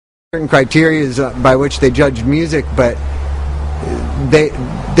certain criteria by which they judged music, but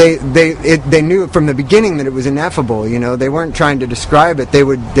they knew from the beginning that it was ineffable. You know, they weren't trying to describe it. They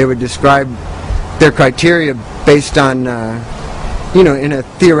would describe their criteria based on you know, in a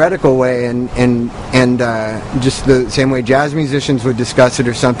theoretical way, and just the same way jazz musicians would discuss it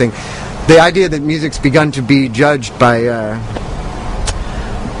or something. The idea that music's begun to be judged by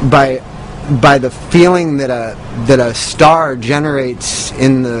the feeling that a star generates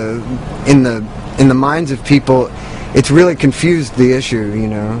in the minds of people, it's really confused the issue, you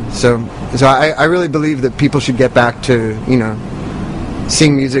know. So I really believe that people should get back to, you know,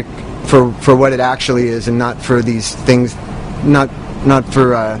 seeing music for what it actually is, and not for these things, not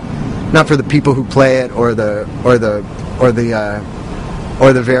for the people who play it or the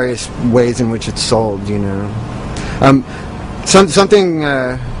various ways in which it's sold, you know.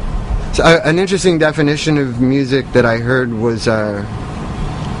 An interesting definition of music that I heard was that,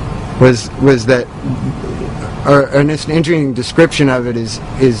 or an interesting description of it is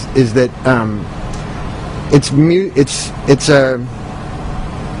that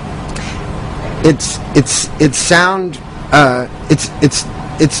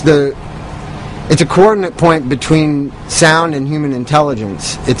it's a coordinate point between sound and human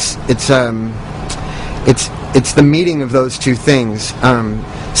intelligence. It's the meeting of those two things.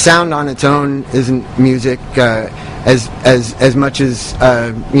 Sound on its own isn't music, as much as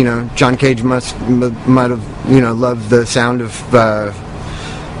you know, John Cage might have, you know, loved the sound of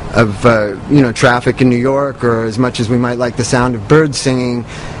you know, traffic in New York, or as much as we might like the sound of birds singing.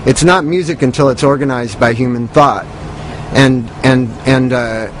 It's not music until it's organized by human thought, and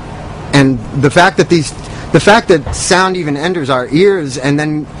the fact that sound even enters our ears and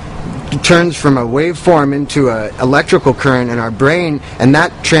then turns from a waveform into an electrical current in our brain, and that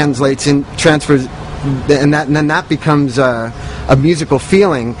transfers, and then that becomes a musical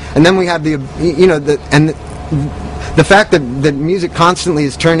feeling, and then we have the, you know, the fact that music constantly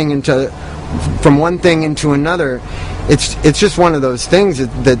is turning from one thing into another. It's just one of those things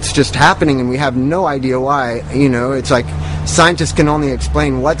that's just happening, and we have no idea why. You know, it's like scientists can only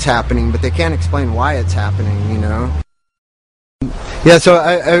explain what's happening, but they can't explain why it's happening, you know. Yeah, so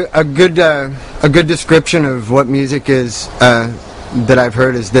a good description of what music is that I've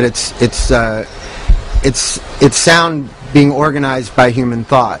heard is that it's sound being organized by human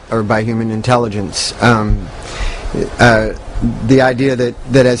thought or by human intelligence. The idea that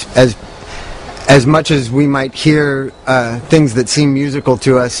as much as we might hear things that seem musical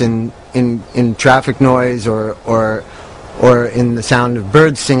to us in traffic noise or in the sound of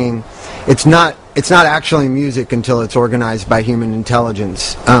birds singing, it's not actually music until it's organized by human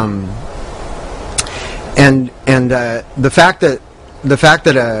intelligence. And the fact that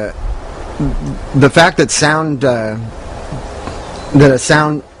sound a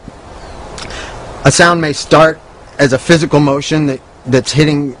sound may start as a physical motion that's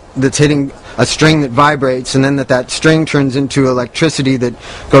hitting a string that vibrates, and then that string turns into electricity that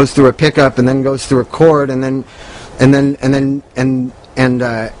goes through a pickup and then goes through a cord and then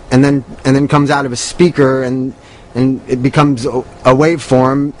comes out of a speaker, and it becomes a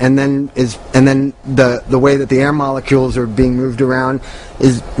waveform, and then the way that the air molecules are being moved around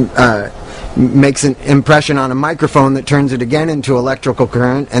makes an impression on a microphone that turns it again into electrical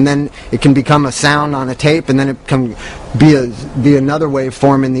current, and then it can become a sound on a tape, and then it can be another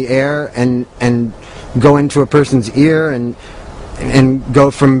waveform in the air and go into a person's ear and go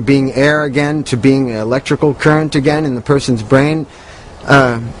from being air again to being electrical current again in the person's brain.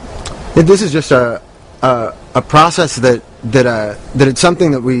 This is just a process that it's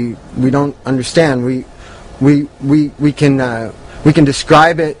something that we don't understand. We can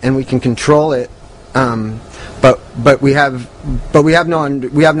describe it and we can control it, but we have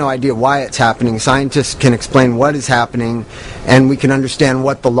no idea why it's happening. Scientists can explain what is happening, and we can understand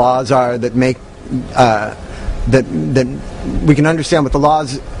what the laws are that make that we can understand what the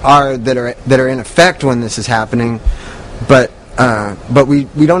laws are that are in effect when this is happening, but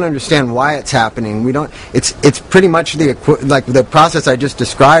we don't understand why it's happening. We don't. It's pretty much like the process I just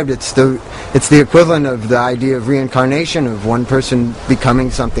described. It's the equivalent of the idea of reincarnation, of one person becoming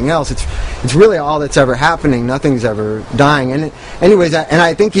something else. It's really all that's ever happening. Nothing's ever dying. And anyways, and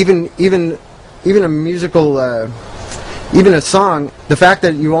I think even a musical. Even a song, the fact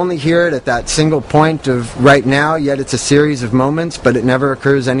that you only hear it at that single point of right now, yet it's a series of moments, but it never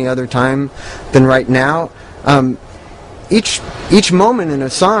occurs any other time than right now. Each moment in a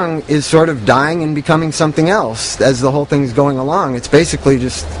song is sort of dying and becoming something else as the whole thing's going along. It's basically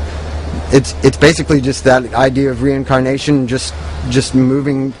just it's basically just that idea of reincarnation, just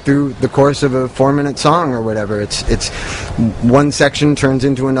moving through the course of a 4-minute song or whatever. It's one section turns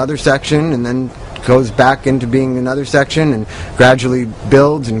into another section, and then goes back into being another section, and gradually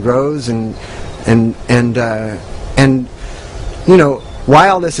builds and grows, and you know, why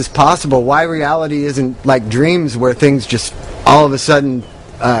all this is possible, why reality isn't like dreams where things just all of a sudden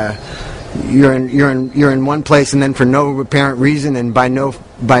you're in one place, and then for no apparent reason and by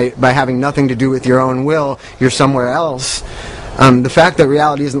having nothing to do with your own will, you're somewhere else. The fact that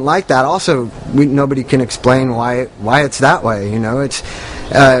reality isn't like that, also nobody can explain why it's that way. You know, it's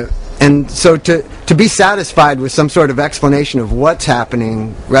and so to be satisfied with some sort of explanation of what's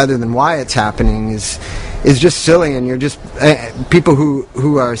happening rather than why it's happening is just silly. And you're just people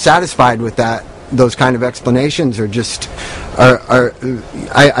who are satisfied with those kind of explanations are just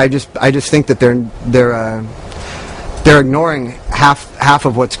I just think that they're ignoring half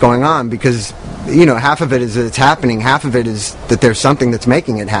of what's going on, because you know, half of it is that it's happening, half of it is that there's something that's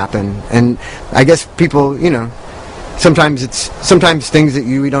making it happen. And I guess people, you know, sometimes things that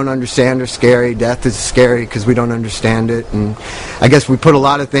we don't understand are scary. Death is scary because we don't understand it, and I guess we put a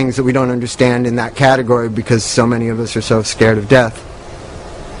lot of things that we don't understand in that category because so many of us are so scared of death.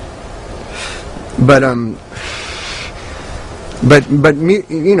 But you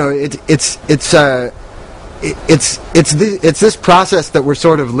know, it's this process that we're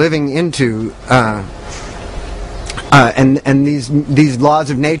sort of living into, and these laws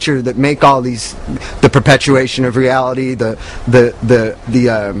of nature that make all these, the perpetuation of reality, the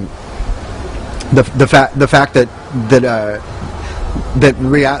fact that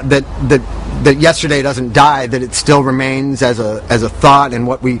yesterday doesn't die, that it still remains as a thought, and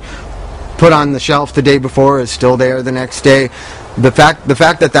what we put on the shelf the day before is still there the next day. The fact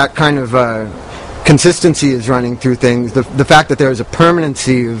that kind of consistency is running through things, the fact that there is a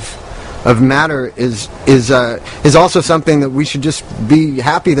permanency of matter is also something that we should just be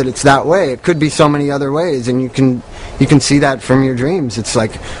happy that it's that way. It could be so many other ways, and you can see that from your dreams. It's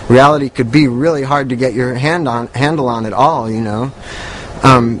like reality could be really hard to get your handle on at all, you know.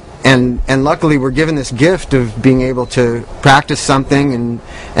 And luckily we're given this gift of being able to practice something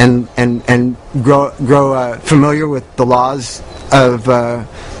and grow familiar with the laws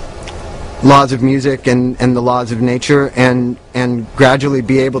of music and the laws of nature, and gradually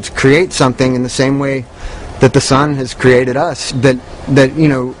be able to create something in the same way that the sun has created us. That you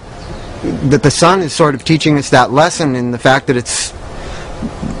know, that the sun is sort of teaching us that lesson in the fact that it's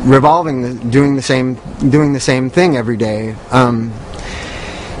revolving, doing the same thing every day.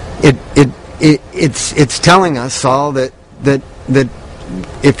 It's telling us all that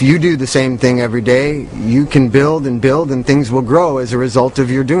if you do the same thing every day, you can build and things will grow as a result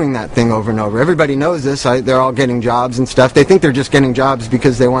of your doing that thing over and over. Everybody knows this. They're all getting jobs and stuff. They think they're just getting jobs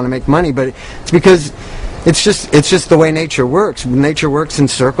because they want to make money, but it's because it's just the way nature works. Nature works in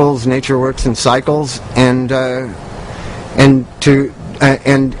circles. Nature works in cycles, and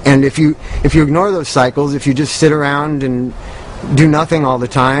if you ignore those cycles, if you just sit around and do nothing all the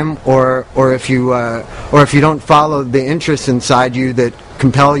time, or if you don't follow the interests inside you that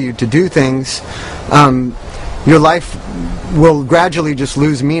compel you to do things, your life will gradually just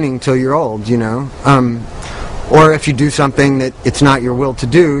lose meaning till you're old, you know. Or if you do something that it's not your will to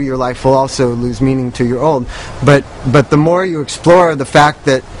do, your life will also lose meaning till you're old. But the more you explore the fact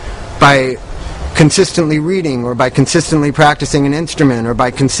that by consistently reading, or by consistently practicing an instrument, or by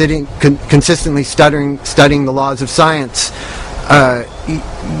consistently studying the laws of science,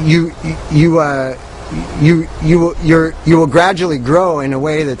 you will gradually grow in a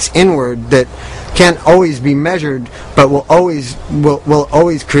way that's inward, that can't always be measured, but will always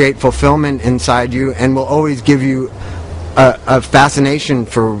create fulfillment inside you, and will always give you a fascination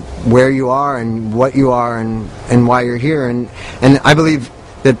for where you are and what you are and why you're here. And I believe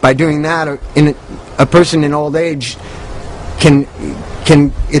that by doing that, a person in old age can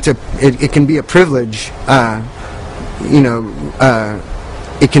be a privilege. You know,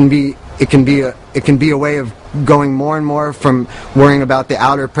 it can be a way of going more and more from worrying about the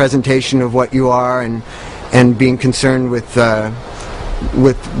outer presentation of what you are, and being concerned with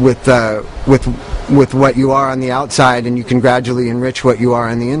what you are on the outside, and you can gradually enrich what you are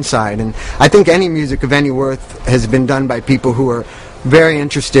on the inside. And I think any music of any worth has been done by people who are very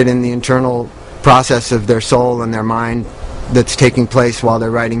interested in the internal process of their soul and their mind that's taking place while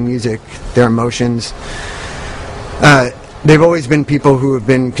they're writing music, their emotions. They've always been people who have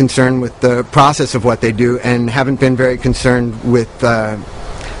been concerned with the process of what they do, and haven't been very concerned with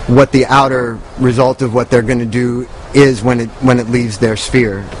what the outer result of what they're going to do is when it leaves their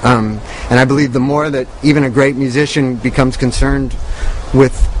sphere. And I believe the more that even a great musician becomes concerned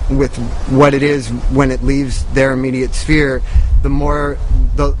with what it is when it leaves their immediate sphere,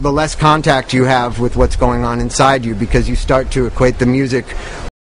 the less contact you have with what's going on inside you, because you start to equate the music